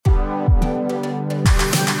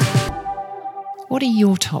What are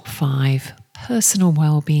your top 5 personal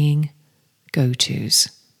wellbeing go-tos?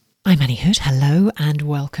 I'm Annie Hood. Hello and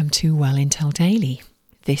welcome to Well Intel Daily.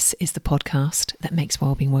 This is the podcast that makes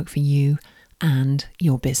wellbeing work for you and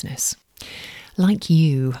your business. Like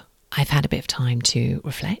you, I've had a bit of time to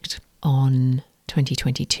reflect on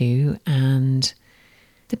 2022 and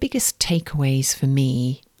the biggest takeaways for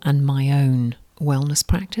me and my own wellness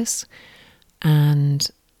practice.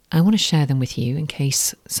 And I want to share them with you in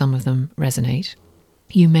case some of them resonate.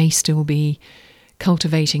 You may still be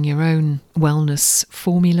cultivating your own wellness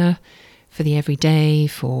formula for the everyday,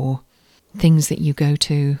 for things that you go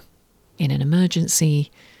to in an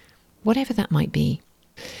emergency, whatever that might be.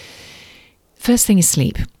 First thing is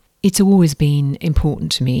sleep. It's always been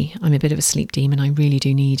important to me. I'm a bit of a sleep demon. I really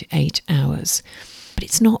do need 8 hours. But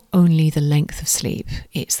it's not only the length of sleep,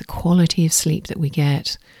 it's the quality of sleep that we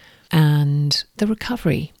get and the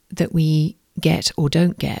recovery that we get or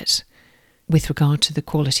don't get with regard to the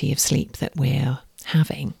quality of sleep that we're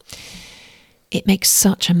having. It makes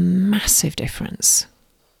such a massive difference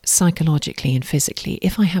psychologically and physically.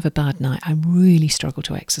 If I have a bad night, I really struggle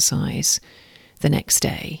to exercise the next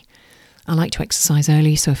day. I like to exercise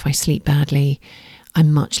early, so if I sleep badly,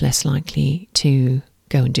 I'm much less likely to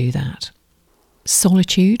go and do that.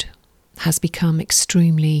 Solitude has become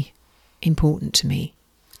extremely important to me.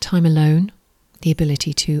 Time alone, the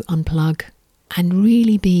ability to unplug and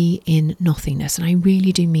really be in nothingness. And I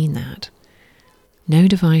really do mean that. No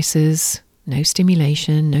devices, no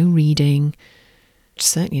stimulation, no reading,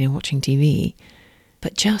 certainly no watching TV,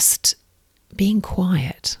 but just being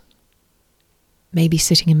quiet. Maybe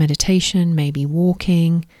sitting in meditation, maybe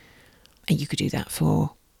walking. And you could do that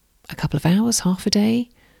for a couple of hours, half a day.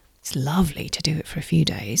 It's lovely to do it for a few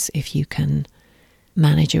days if you can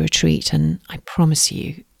manage a retreat. And I promise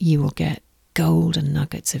you, you will get golden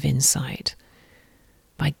nuggets of insight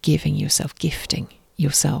by gifting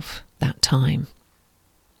yourself that time.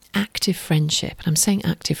 Active friendship, and I'm saying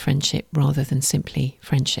active friendship rather than simply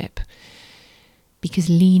friendship, because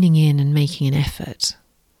leaning in and making an effort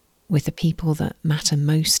with the people that matter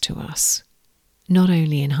most to us not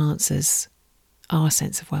only enhances our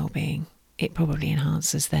sense of well-being, it probably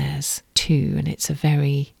enhances theirs too, and it's a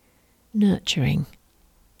very nurturing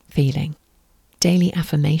feeling. Daily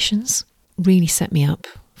affirmations really set me up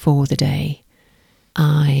for the day.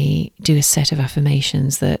 I do a set of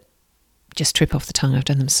affirmations that just trip off the tongue. I've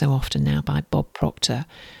done them so often now by Bob Proctor.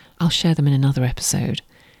 I'll share them in another episode,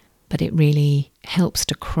 but it really helps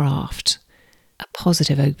to craft a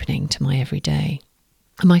positive opening to my everyday.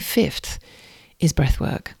 And my 5th is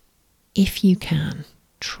breathwork. If you can,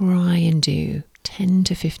 try and do 10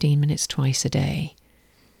 to 15 minutes twice a day,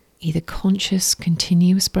 either conscious,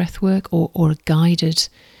 continuous breathwork or a guided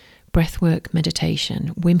breathwork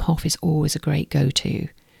meditation. Wim Hof is always a great go-to.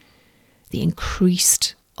 The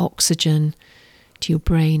increased oxygen to your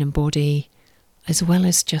brain and body, as well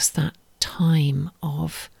as just that time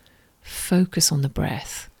of focus on the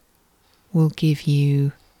breath, will give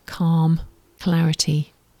you calm,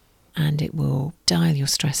 clarity, and it will dial your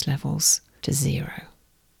stress levels to 0.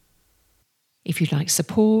 If you'd like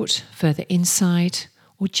support, further insight,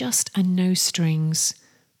 or just a no-strings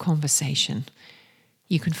conversation,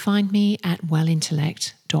 you can find me at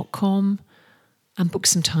wellintellect.com and book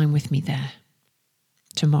some time with me there.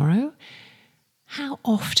 Tomorrow, how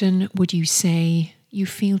often would you say you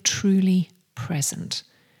feel truly present?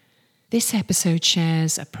 This episode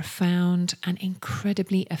shares a profound and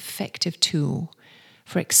incredibly effective tool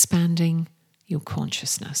for expanding your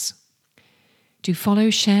consciousness. Do follow,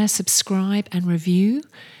 share, subscribe, and review.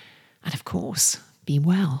 And of course, be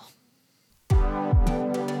well.